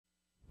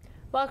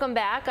Welcome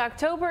back.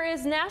 October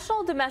is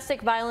National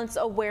Domestic Violence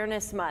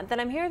Awareness Month,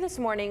 and I'm here this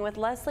morning with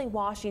Leslie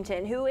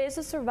Washington, who is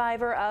a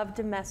survivor of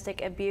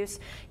domestic abuse.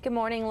 Good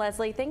morning,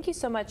 Leslie. Thank you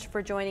so much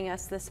for joining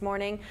us this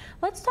morning.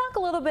 Let's talk a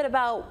little bit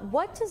about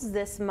what does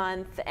this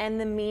month and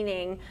the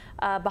meaning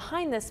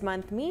behind this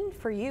month mean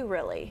for you,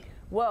 really?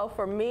 Well,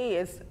 for me,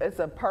 it's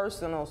a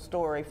personal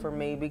story for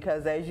me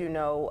because, as you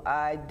know,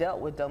 I dealt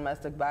with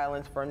domestic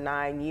violence for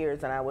 9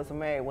 years, and I was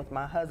married with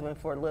my husband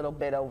for a little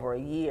bit over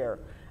a year.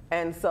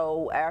 And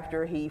so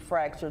after he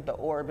fractured the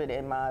orbit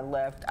in my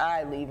left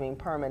eye, leaving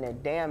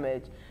permanent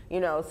damage,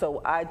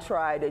 so I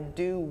try to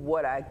do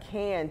what I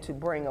can to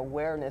bring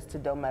awareness to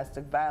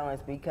domestic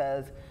violence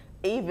because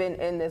even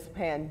in this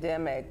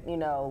pandemic,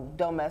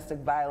 domestic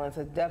violence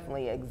has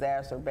definitely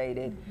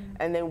exacerbated.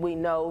 And then we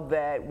know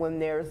that when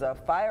there's a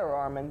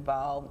firearm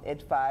involved,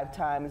 it's 5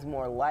 times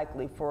more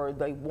likely for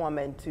the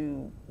woman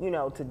to,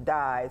 to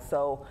die.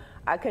 So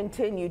I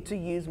continue to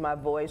use my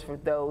voice for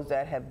those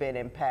that have been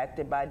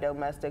impacted by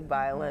domestic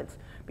violence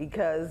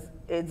because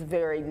it's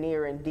very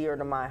near and dear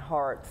to my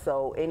heart.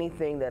 So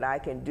anything that I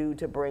can do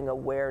to bring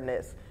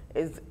awareness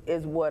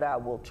is what I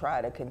will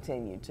try to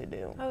continue to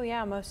do. Oh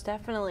yeah, most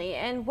definitely.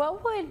 And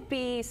what would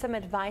be some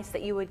advice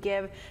that you would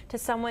give to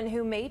someone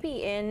who may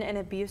be in an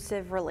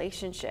abusive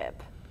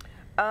relationship?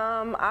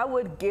 I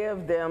would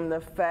give them the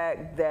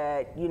fact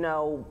that,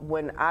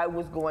 when I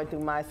was going through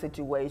my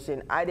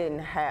situation, I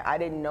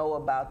didn't know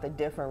about the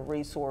different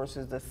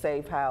resources, the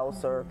Safe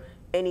House or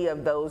any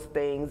of those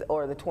things,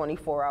 or the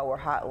 24-hour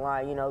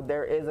hotline.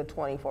 There is a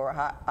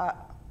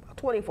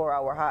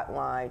 24-hour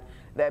hotline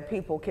that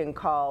people can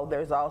call.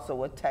 There's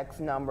also a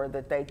text number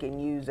that they can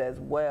use as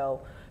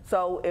well.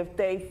 So if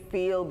they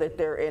feel that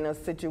they're in a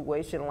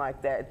situation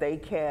like that, they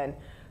can,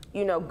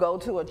 go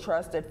to a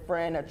trusted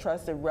friend, a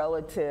trusted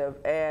relative,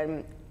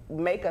 and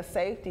make a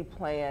safety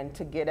plan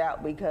to get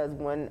out, because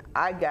when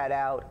I got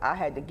out, I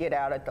had to get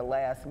out at the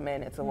last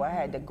minute, so I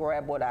had to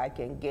grab what I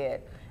can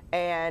get.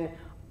 And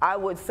I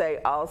would say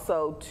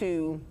also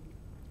to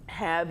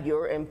have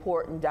your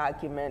important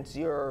documents,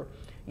 your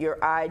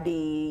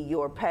ID,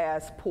 your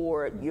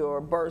passport,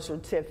 your birth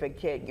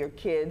certificate, your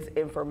kids'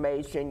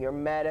 information, your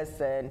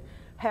medicine,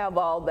 have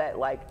all that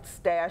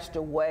stashed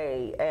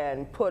away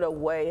and put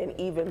away, and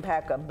even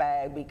pack a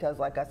bag, because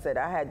like I said,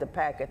 I had to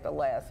pack at the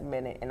last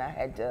minute and I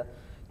had to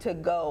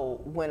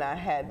go when I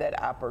had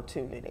that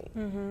opportunity.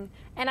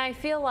 And I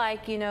feel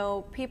like,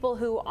 people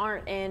who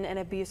aren't in an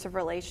abusive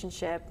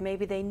relationship,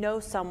 maybe they know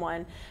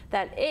someone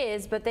that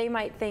is, but they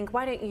might think,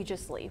 why don't you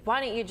just leave? Why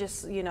don't you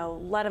just,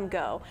 let them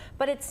go?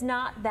 But it's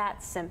not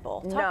that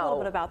simple. Talk a little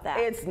bit about that.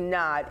 It's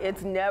not.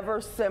 It's never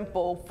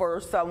simple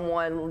for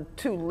someone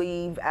to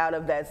leave out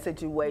of that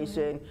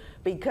situation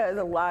because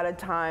a lot of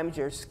times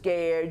you're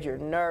scared, you're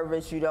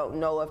nervous, you don't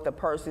know if the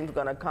person's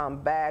gonna come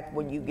back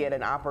when you get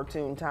an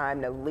opportune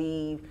time to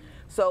leave.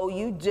 So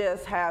you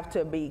just have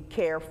to be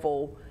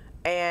careful.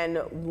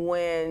 And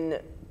when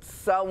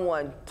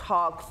someone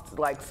talks,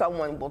 like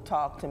someone will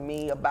talk to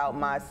me about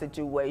my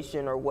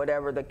situation or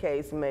whatever the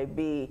case may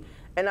be,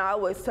 and I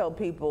always tell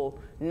people,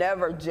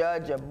 never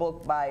judge a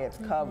book by its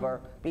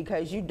cover,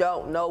 because you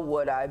don't know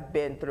what I've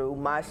been through.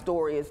 My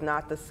story is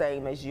not the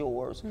same as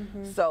yours.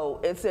 So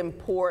it's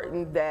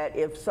important that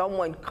if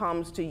someone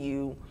comes to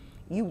you,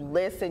 you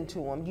listen to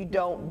them. You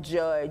don't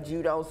judge.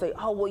 You don't say,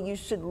 oh, well, you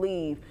should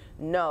leave.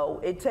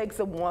 No, it takes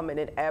a woman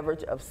an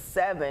average of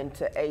 7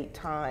 to 8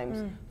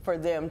 times for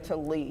them to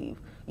leave.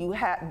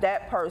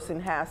 That person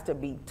has to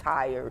be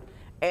tired.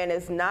 And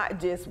it's not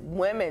just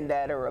women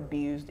that are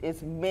abused,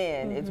 it's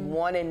men. It's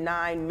 1 in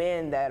 9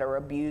 men that are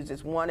abused.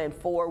 It's 1 in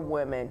 4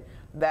 women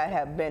that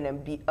have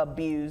been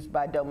abused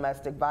by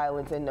domestic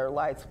violence in their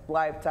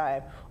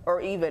lifetime,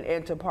 or even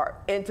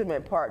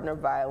intimate partner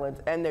violence.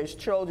 And there's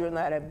children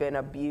that have been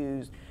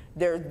abused.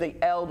 There's the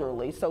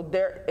elderly. So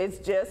it's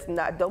just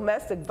not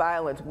domestic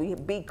violence. We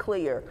be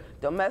clear,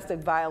 domestic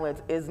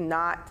violence is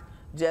not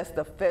just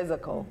the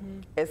physical,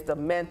 it's the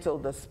mental,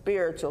 the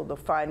spiritual, the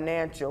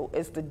financial,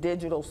 it's the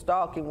digital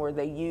stalking where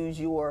they use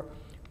your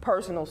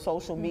personal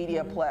social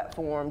media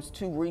platforms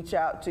to reach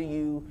out to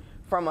you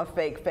from a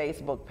fake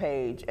Facebook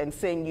page and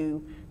send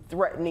you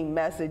threatening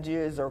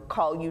messages or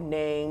call you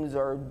names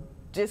or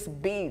just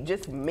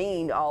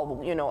mean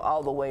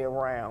all the way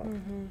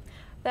around.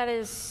 That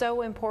is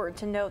so important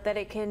to note, that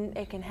it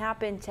can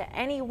happen to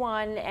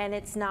anyone, and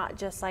it's not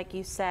just, like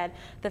you said,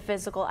 the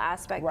physical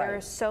aspect. There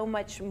is so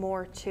much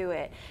more to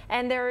it,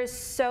 and there is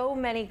so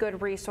many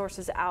good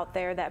resources out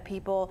there that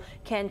people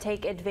can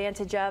take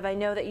advantage of. I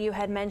know that you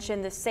had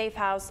mentioned the Safe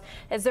House.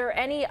 Is there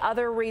any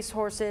other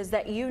resources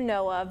that you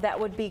know of that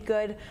would be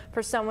good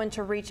for someone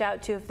to reach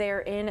out to if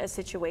they're in a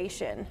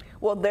situation?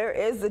 Well, there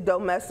is the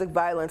domestic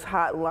violence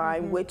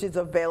hotline, which is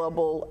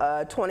available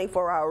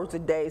 24 hours a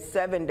day,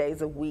 7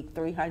 days a week,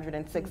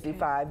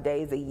 365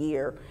 days a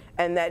year,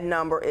 and that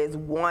number is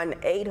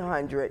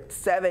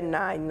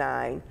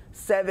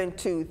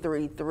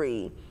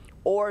 1-800-799-7233,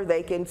 or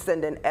they can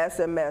send an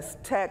SMS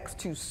text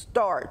to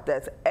START,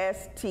 that's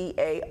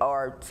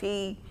START,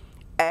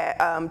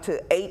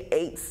 to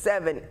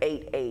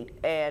 88788.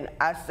 And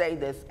I say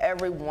this,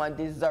 everyone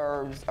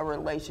deserves a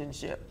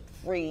relationship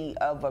free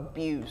of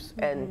abuse.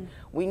 And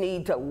we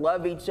need to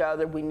love each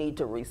other. We need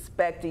to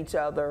respect each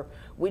other.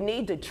 We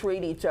need to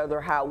treat each other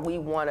how we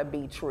want to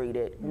be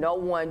treated. No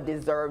one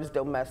deserves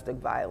domestic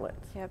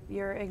violence. Yep,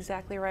 you're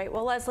exactly right.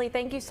 Well, Leslie,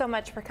 thank you so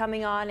much for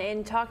coming on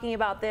and talking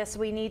about this.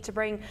 We need to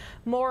bring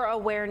more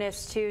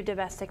awareness to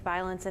domestic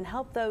violence and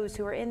help those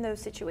who are in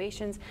those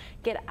situations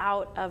get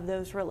out of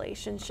those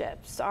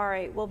relationships. All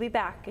right, we'll be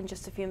back in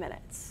just a few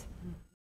minutes.